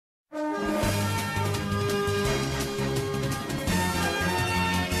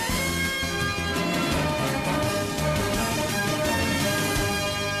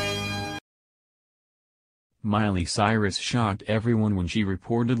Miley Cyrus shocked everyone when she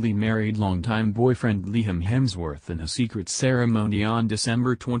reportedly married longtime boyfriend Liam Hemsworth in a secret ceremony on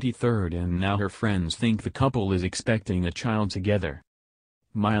December 23, and now her friends think the couple is expecting a child together.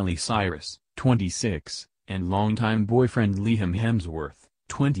 Miley Cyrus, 26, and longtime boyfriend Liam Hemsworth,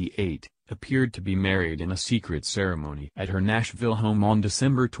 28, appeared to be married in a secret ceremony at her Nashville home on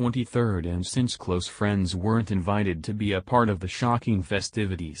December 23, and since close friends weren't invited to be a part of the shocking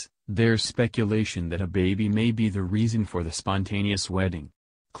festivities, there's speculation that a baby may be the reason for the spontaneous wedding.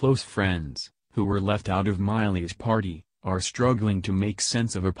 Close friends, who were left out of Miley's party, are struggling to make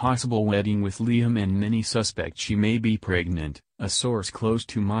sense of a possible wedding with Liam, and many suspect she may be pregnant, a source close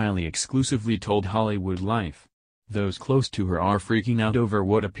to Miley exclusively told Hollywood Life. Those close to her are freaking out over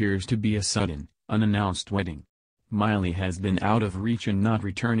what appears to be a sudden, unannounced wedding. Miley has been out of reach and not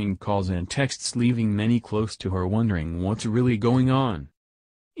returning calls and texts, leaving many close to her wondering what's really going on.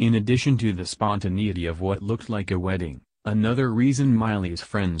 In addition to the spontaneity of what looked like a wedding, another reason Miley's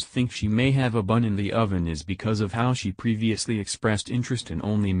friends think she may have a bun in the oven is because of how she previously expressed interest in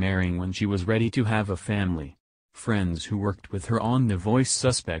only marrying when she was ready to have a family. Friends who worked with her on The Voice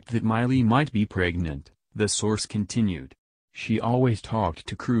suspect that Miley might be pregnant, the source continued. She always talked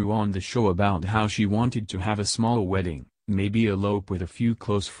to crew on the show about how she wanted to have a small wedding, maybe elope with a few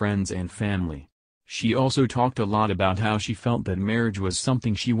close friends and family. She also talked a lot about how she felt that marriage was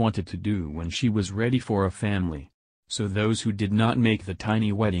something she wanted to do when she was ready for a family. So those who did not make the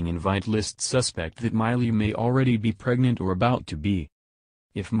tiny wedding invite list suspect that Miley may already be pregnant or about to be.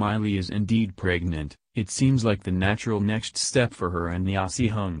 If Miley is indeed pregnant, it seems like the natural next step for her and the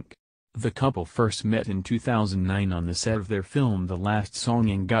Aussie hunk. The couple first met in 2009 on the set of their film The Last Song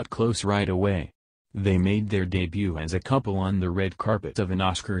and got close right away. They made their debut as a couple on the red carpet of an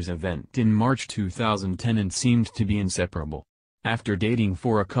Oscars event in March 2010 and seemed to be inseparable. After dating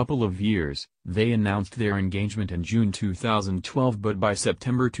for a couple of years, they announced their engagement in June 2012, but by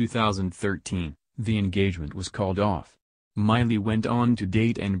September 2013, the engagement was called off. Miley went on to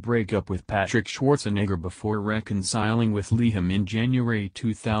date and break up with Patrick Schwarzenegger before reconciling with Liam in January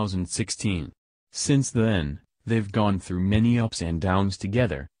 2016. Since then, they've gone through many ups and downs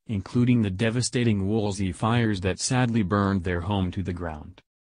together, including the devastating Woolsey fires that sadly burned their home to the ground.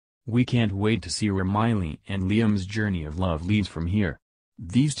 We can't wait to see where Miley and Liam's journey of love leads from here.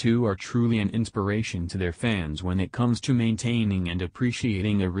 These two are truly an inspiration to their fans when it comes to maintaining and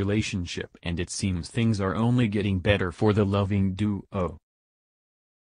appreciating a relationship, and it seems things are only getting better for the loving duo.